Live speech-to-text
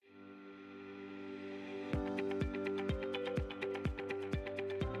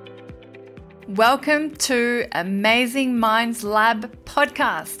Welcome to Amazing Minds Lab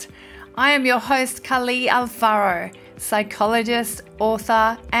podcast. I am your host, Kali Alfaro, psychologist,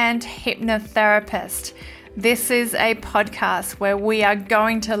 author, and hypnotherapist. This is a podcast where we are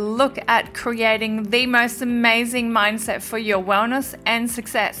going to look at creating the most amazing mindset for your wellness and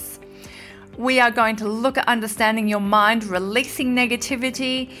success. We are going to look at understanding your mind, releasing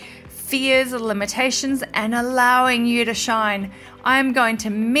negativity, fears, limitations, and allowing you to shine. I'm going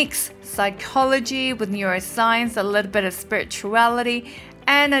to mix psychology with neuroscience, a little bit of spirituality,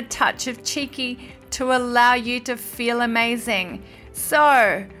 and a touch of cheeky to allow you to feel amazing.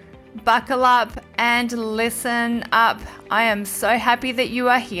 So, buckle up and listen up. I am so happy that you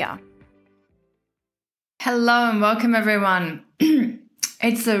are here. Hello and welcome everyone.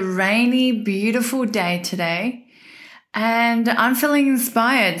 It's a rainy, beautiful day today. And I'm feeling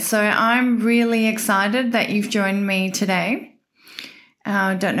inspired, so I'm really excited that you've joined me today.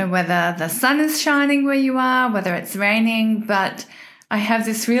 I don't know whether the sun is shining where you are, whether it's raining, but I have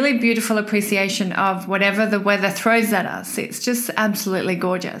this really beautiful appreciation of whatever the weather throws at us. It's just absolutely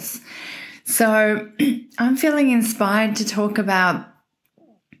gorgeous. So I'm feeling inspired to talk about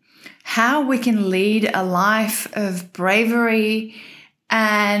how we can lead a life of bravery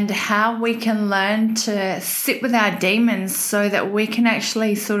and how we can learn to sit with our demons so that we can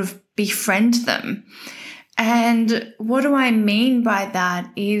actually sort of befriend them. And what do I mean by that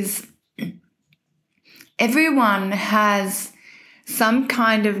is everyone has some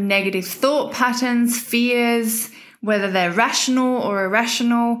kind of negative thought patterns, fears, whether they're rational or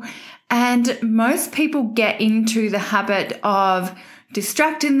irrational. And most people get into the habit of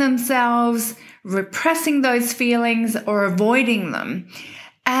distracting themselves, repressing those feelings, or avoiding them.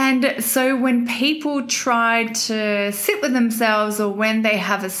 And so when people try to sit with themselves, or when they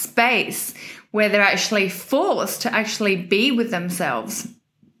have a space where they're actually forced to actually be with themselves,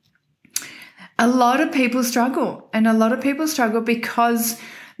 a lot of people struggle. And a lot of people struggle because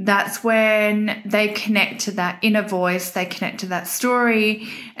that's when they connect to that inner voice, they connect to that story,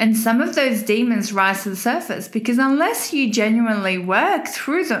 and some of those demons rise to the surface because unless you genuinely work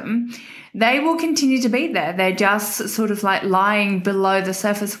through them, they will continue to be there. They're just sort of like lying below the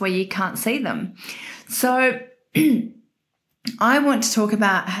surface where you can't see them. So I want to talk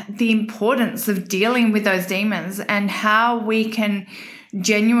about the importance of dealing with those demons and how we can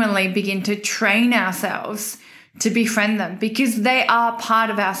genuinely begin to train ourselves to befriend them because they are part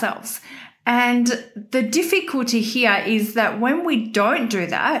of ourselves. And the difficulty here is that when we don't do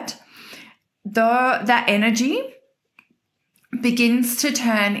that, that energy begins to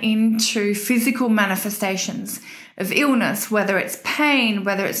turn into physical manifestations of illness, whether it's pain,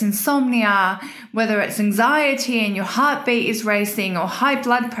 whether it's insomnia, whether it's anxiety and your heartbeat is racing, or high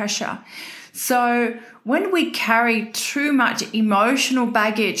blood pressure. So when we carry too much emotional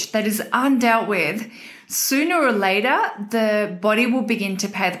baggage that is undealt with, sooner or later, the body will begin to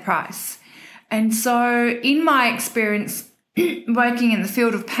pay the price. And so in my experience, working in the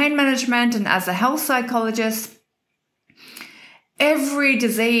field of pain management and as a health psychologist, every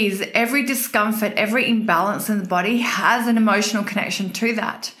disease, every discomfort, every imbalance in the body has an emotional connection to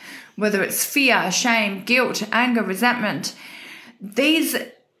that, whether it's fear, shame, guilt, anger, resentment. These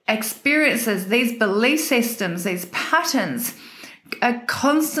experiences, these belief systems, these patterns are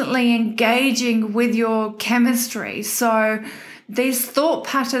constantly engaging with your chemistry. So these thought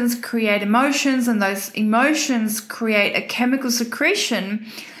patterns create emotions, and those emotions create a chemical secretion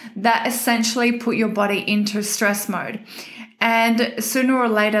that essentially put your body into stress mode. And sooner or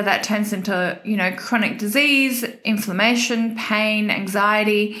later, that turns into, chronic disease, inflammation, pain,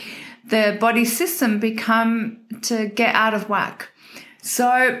 anxiety. The body system become to get out of whack.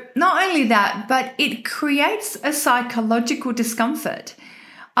 So not only that, but it creates a psychological discomfort.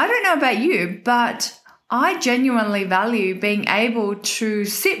 I don't know about you, but I genuinely value being able to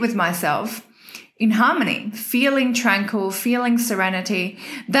sit with myself in harmony, feeling tranquil, feeling serenity.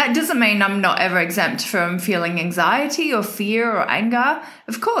 That doesn't mean I'm not ever exempt from feeling anxiety or fear or anger,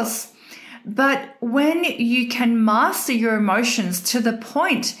 of course. But when you can master your emotions to the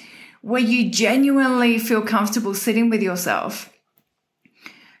point where you genuinely feel comfortable sitting with yourself,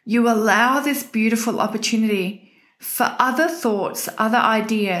 you allow this beautiful opportunity for other thoughts, other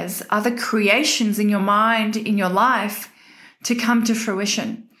ideas, other creations in your mind, in your life to come to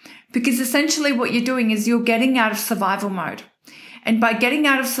fruition. Because essentially what you're doing is you're getting out of survival mode. And by getting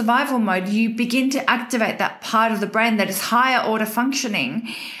out of survival mode, you begin to activate that part of the brain that is higher order functioning,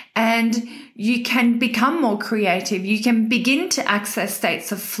 and you can become more creative. You can begin to access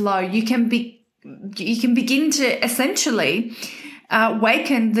states of flow. You can begin to essentially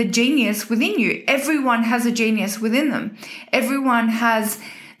awaken the genius within you. Everyone has a genius within them. Everyone has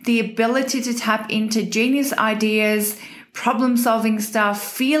the ability to tap into genius ideas, problem-solving stuff,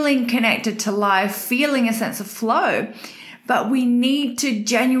 feeling connected to life, feeling a sense of flow. But we need to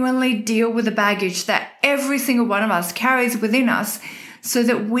genuinely deal with the baggage that every single one of us carries within us so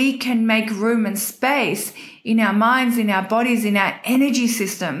that we can make room and space in our minds, in our bodies, in our energy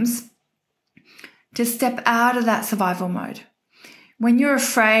systems to step out of that survival mode. When you're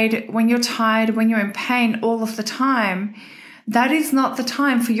afraid, when you're tired, when you're in pain all of the time, that is not the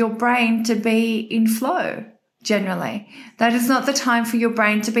time for your brain to be in flow, generally. That is not the time for your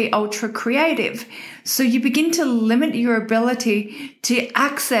brain to be ultra creative. So you begin to limit your ability to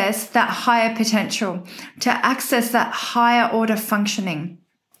access that higher potential, to access that higher order functioning.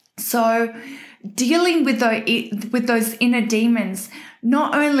 So dealing with those inner demons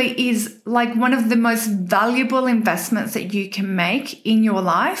not only is like one of the most valuable investments that you can make in your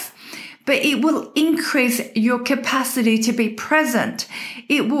life, but it will increase your capacity to be present.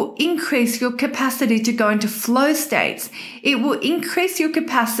 It will increase your capacity to go into flow states. It will increase your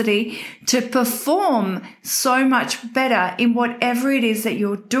capacity to perform so much better in whatever it is that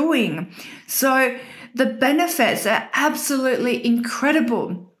you're doing. So the benefits are absolutely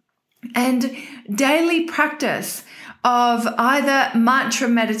incredible. And daily practice of either mantra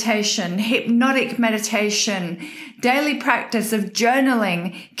meditation, hypnotic meditation, daily practice of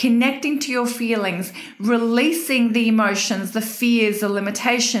journaling, connecting to your feelings, releasing the emotions, the fears, the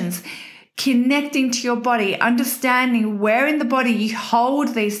limitations, connecting to your body, understanding where in the body you hold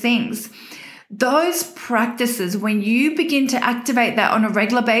these things. Those practices, when you begin to activate that on a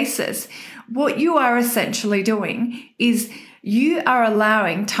regular basis, what you are essentially doing is you are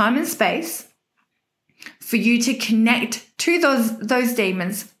allowing time and space for you to connect to those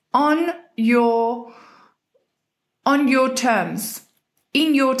demons on your terms,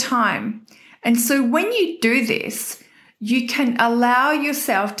 in your time. And so when you do this, you can allow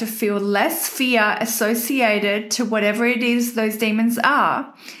yourself to feel less fear associated to whatever it is those demons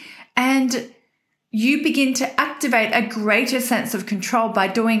are. And you begin to activate a greater sense of control by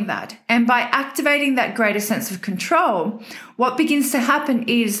doing that. And by activating that greater sense of control, what begins to happen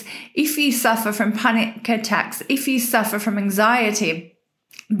is if you suffer from panic attacks, if you suffer from anxiety,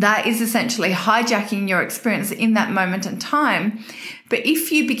 that is essentially hijacking your experience in that moment in time. But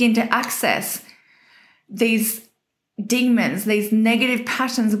if you begin to access these demons, these negative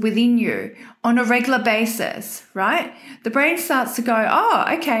patterns within you on a regular basis, right? The brain starts to go, oh,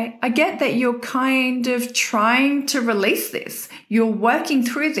 okay, I get that you're kind of trying to release this. You're working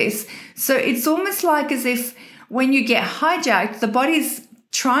through this. So it's almost like as if when you get hijacked, the body's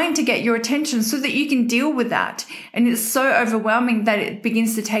trying to get your attention so that you can deal with that. And it's so overwhelming that it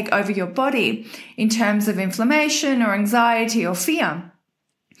begins to take over your body in terms of inflammation or anxiety or fear.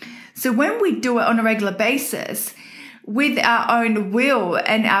 So when we do it on a regular basis, with our own will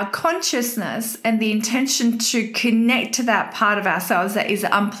and our consciousness and the intention to connect to that part of ourselves that is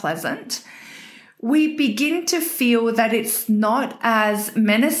unpleasant, we begin to feel that it's not as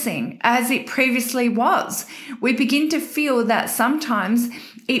menacing as it previously was. We begin to feel that sometimes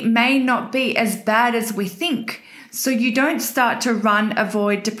it may not be as bad as we think. So you don't start to run,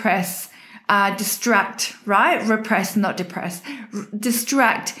 avoid, depress, distract, right? Repress, not depress.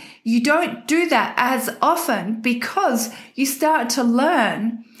 Distract. You don't do that as often because you start to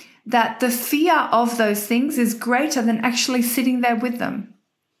learn that the fear of those things is greater than actually sitting there with them.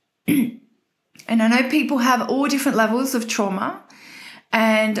 And I know people have all different levels of trauma,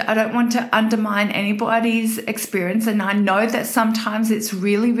 and I don't want to undermine anybody's experience. And I know that sometimes it's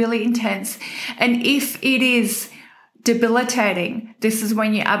really, really intense. And if it is debilitating, this is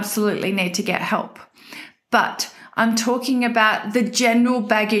when you absolutely need to get help. But I'm talking about the general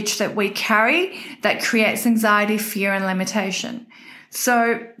baggage that we carry that creates anxiety, fear, and limitation.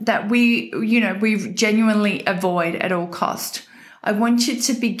 So that we genuinely avoid at all cost. I want you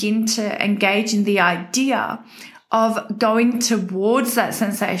to begin to engage in the idea of going towards that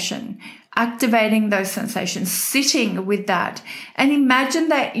sensation, activating those sensations, sitting with that. And imagine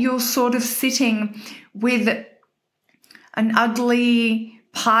that you're sort of sitting with an ugly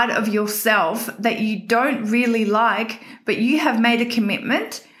part of yourself that you don't really like, but you have made a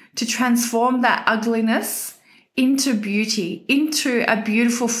commitment to transform that ugliness into beauty, into a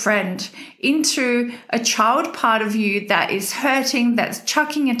beautiful friend, into a child part of you that is hurting, that's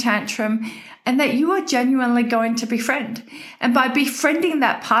chucking a tantrum, and that you are genuinely going to befriend. And by befriending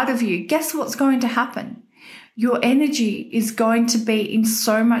that part of you, guess what's going to happen? Your energy is going to be in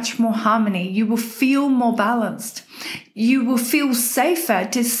so much more harmony. You will feel more balanced. You will feel safer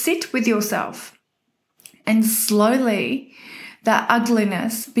to sit with yourself. And slowly, that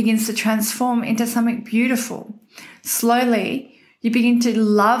ugliness begins to transform into something beautiful. Slowly, You begin to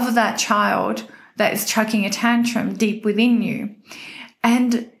love that child that is chucking a tantrum deep within you.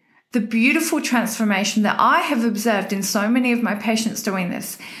 And the beautiful transformation that I have observed in so many of my patients doing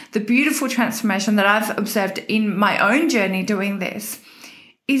this, the beautiful transformation that I've observed in my own journey doing this,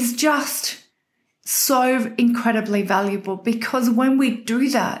 is just so incredibly valuable, because when we do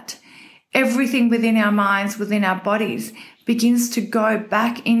that, everything within our minds, within our bodies, begins to go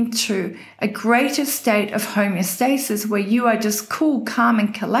back into a greater state of homeostasis where you are just cool, calm,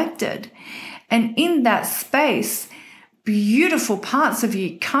 and collected. And in that space, beautiful parts of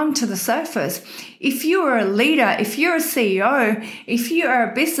you come to the surface. If you are a leader, if you're a CEO, if you are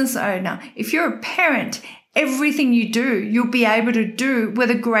a business owner, if you're a parent, everything you do, you'll be able to do with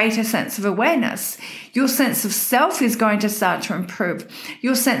a greater sense of awareness. Your sense of self is going to start to improve.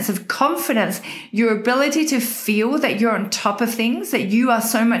 Your sense of confidence, your ability to feel that you're on top of things, that you are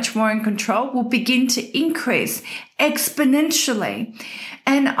so much more in control, will begin to increase exponentially.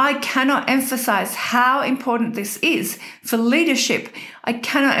 And I cannot emphasize how important this is for leadership. I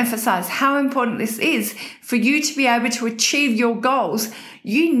cannot emphasize how important this is for you to be able to achieve your goals.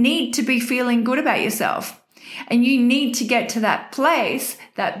 You need to be feeling good about yourself. And you need to get to that place,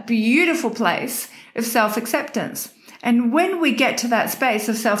 that beautiful place of self-acceptance. And when we get to that space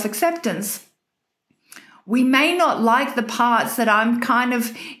of self-acceptance, we may not like the parts that I'm kind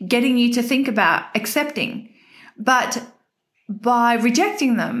of getting you to think about accepting, but by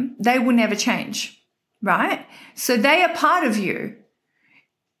rejecting them, they will never change, right? So they are part of you.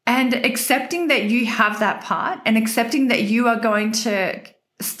 And accepting that you have that part, and accepting that you are going to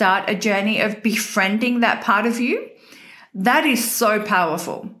start a journey of befriending that part of you, that is so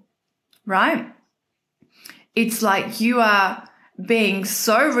powerful, right? It's like you are being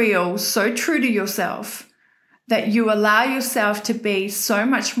so real, so true to yourself, that you allow yourself to be so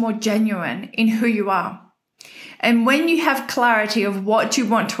much more genuine in who you are. And when you have clarity of what you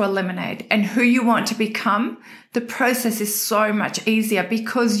want to eliminate and who you want to become, the process is so much easier,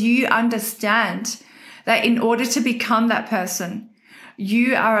 because you understand that in order to become that person,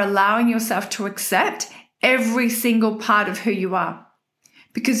 you are allowing yourself to accept every single part of who you are.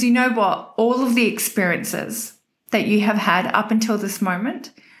 Because you know what? All of the experiences that you have had up until this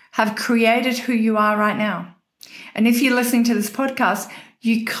moment have created who you are right now. And if you're listening to this podcast,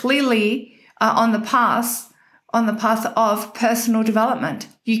 you clearly are on the path of personal development.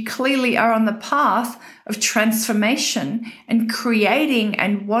 You clearly are on the path of transformation and creating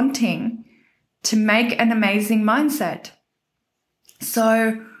and wanting to make an amazing mindset.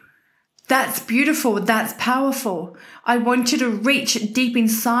 So that's beautiful. That's powerful. I want you to reach deep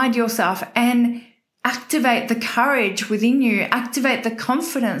inside yourself and activate the courage within you, activate the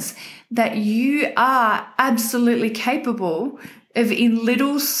confidence that you are absolutely capable of, in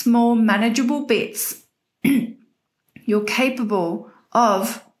little, small, manageable bits, you're capable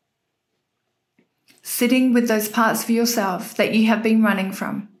of sitting with those parts of yourself that you have been running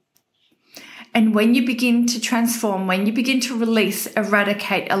from. And when you begin to transform, when you begin to release,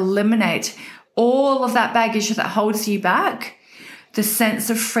 eradicate, eliminate all of that baggage that holds you back, the sense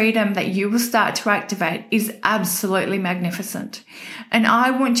of freedom that you will start to activate is absolutely magnificent. And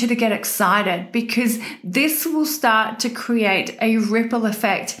I want you to get excited, because this will start to create a ripple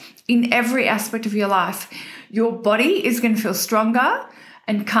effect in every aspect of your life. Your body is going to feel stronger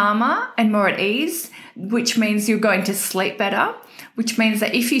and calmer and more at ease, which means you're going to sleep better, which means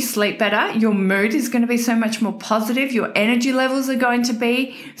that if you sleep better, your mood is going to be so much more positive. Your energy levels are going to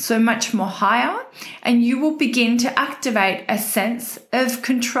be so much more higher, and you will begin to activate a sense of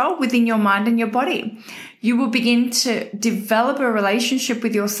control within your mind and your body. You will begin to develop a relationship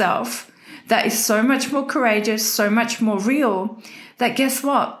with yourself that is so much more courageous, so much more real, that guess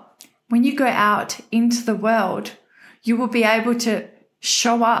what? When you go out into the world, you will be able to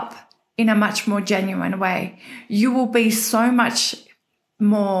show up in a much more genuine way. You will be so much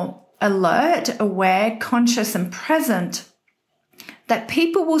more alert, aware, conscious, and present that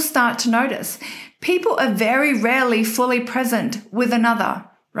people will start to notice. People are very rarely fully present with another,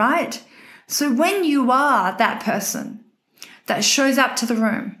 right? So when you are that person that shows up to the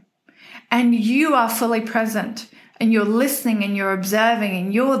room and you are fully present and you're listening and you're observing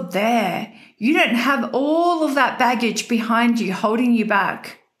and you're there, you don't have all of that baggage behind you holding you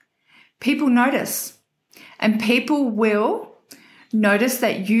back. People notice, and people will notice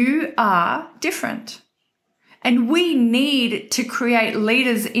that you are different. And we need to create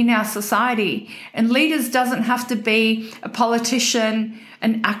leaders in our society. And leaders doesn't have to be a politician,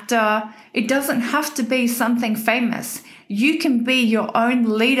 an actor. It doesn't have to be something famous. You can be your own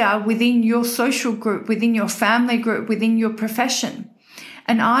leader within your social group, within your family group, within your profession.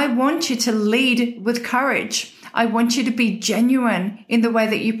 And I want you to lead with courage. I want you to be genuine in the way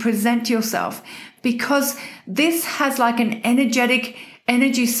that you present yourself, because this has like an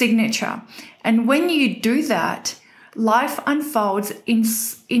energy signature. And when you do that, life unfolds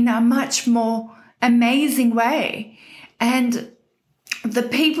in a much more amazing way. And the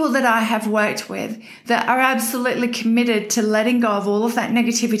people that I have worked with that are absolutely committed to letting go of all of that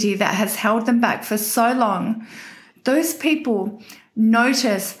negativity that has held them back for so long, those people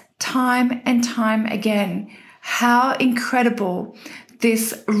notice time and time again how incredible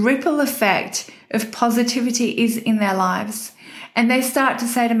this ripple effect of positivity is in their lives. And they start to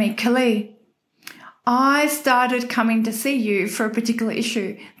say to me, Kali, I started coming to see you for a particular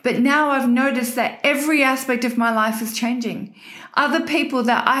issue, but now I've noticed that every aspect of my life is changing. Other people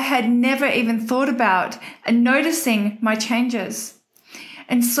that I had never even thought about are noticing my changes.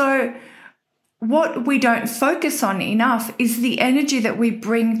 And so what we don't focus on enough is the energy that we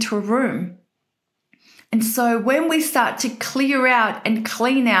bring to a room. And so when we start to clear out and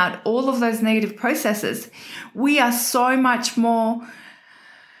clean out all of those negative processes, we are so much more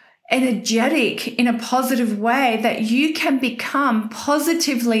energetic in a positive way that you can become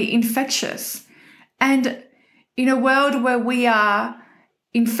positively infectious. And in a world where we are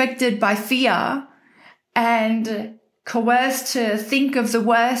infected by fear and coerced to think of the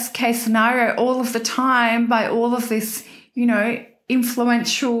worst case scenario all of the time by all of this,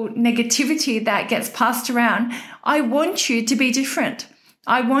 influential negativity that gets passed around, I want you to be different.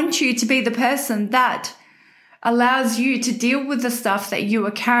 I want you to be the person that allows you to deal with the stuff that you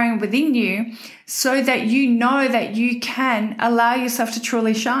are carrying within you, so that you know that you can allow yourself to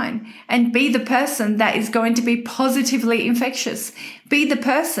truly shine and be the person that is going to be positively infectious. Be the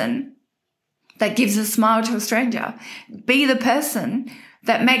person that gives a smile to a stranger. Be the person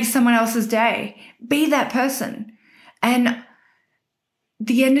that makes someone else's day. Be that person. And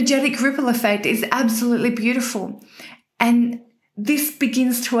the energetic ripple effect is absolutely beautiful. And this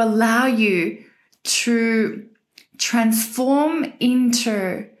begins to allow you to transform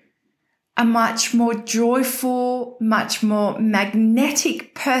into a much more joyful, much more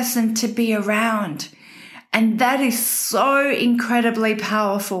magnetic person to be around. And that is so incredibly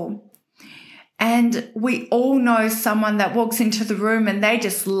powerful. And we all know someone that walks into the room and they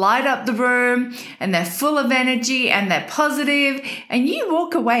just light up the room and they're full of energy and they're positive, and you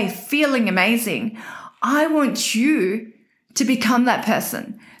walk away feeling amazing. I want you to become that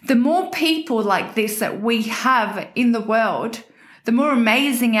person. The more people like this that we have in the world, the more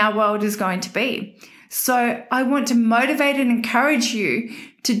amazing our world is going to be. So I want to motivate and encourage you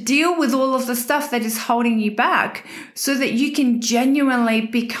to deal with all of the stuff that is holding you back so that you can genuinely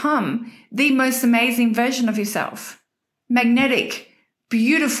become the most amazing version of yourself. Magnetic,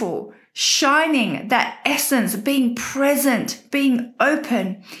 beautiful, shining, that essence, being present, being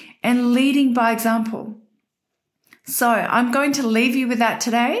open, and leading by example. So I'm going to leave you with that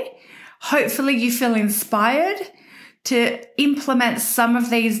today. Hopefully you feel inspired to implement some of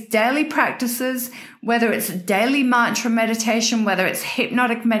these daily practices, whether it's daily mantra meditation, whether it's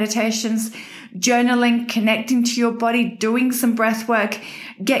hypnotic meditations, journaling, connecting to your body, doing some breath work.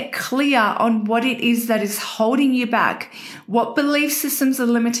 Get clear on what it is that is holding you back, what belief systems are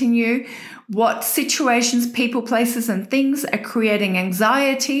limiting you, what situations, people, places, and things are creating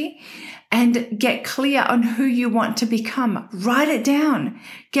anxiety, and get clear on who you want to become. Write it down.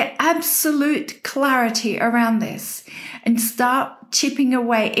 Get absolute clarity around this and start chipping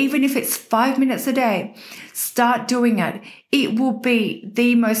away. Even if it's 5 minutes a day, start doing it. It will be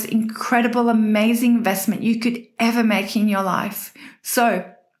the most incredible, amazing investment you could ever make in your life. So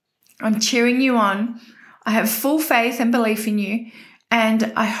I'm cheering you on. I have full faith and belief in you.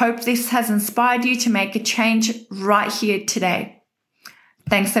 And I hope this has inspired you to make a change right here today.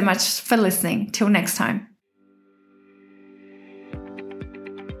 Thanks so much for listening. Till next time.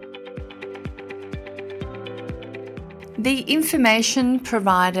 The information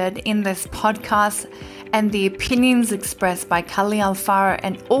provided in this podcast and the opinions expressed by Kali Alfaro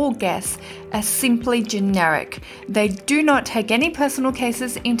and all guests are simply generic. They do not take any personal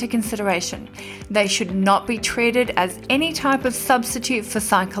cases into consideration. They should not be treated as any type of substitute for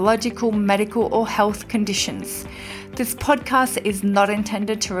psychological, medical, or health conditions. This podcast is not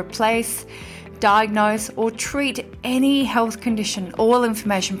intended to replace, diagnose, or treat any health condition. All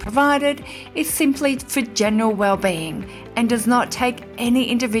information provided is simply for general well-being and does not take any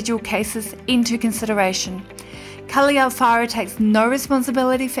individual cases into consideration. Kali Alfaro takes no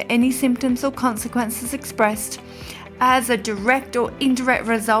responsibility for any symptoms or consequences expressed as a direct or indirect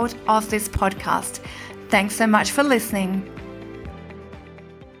result of this podcast. Thanks so much for listening.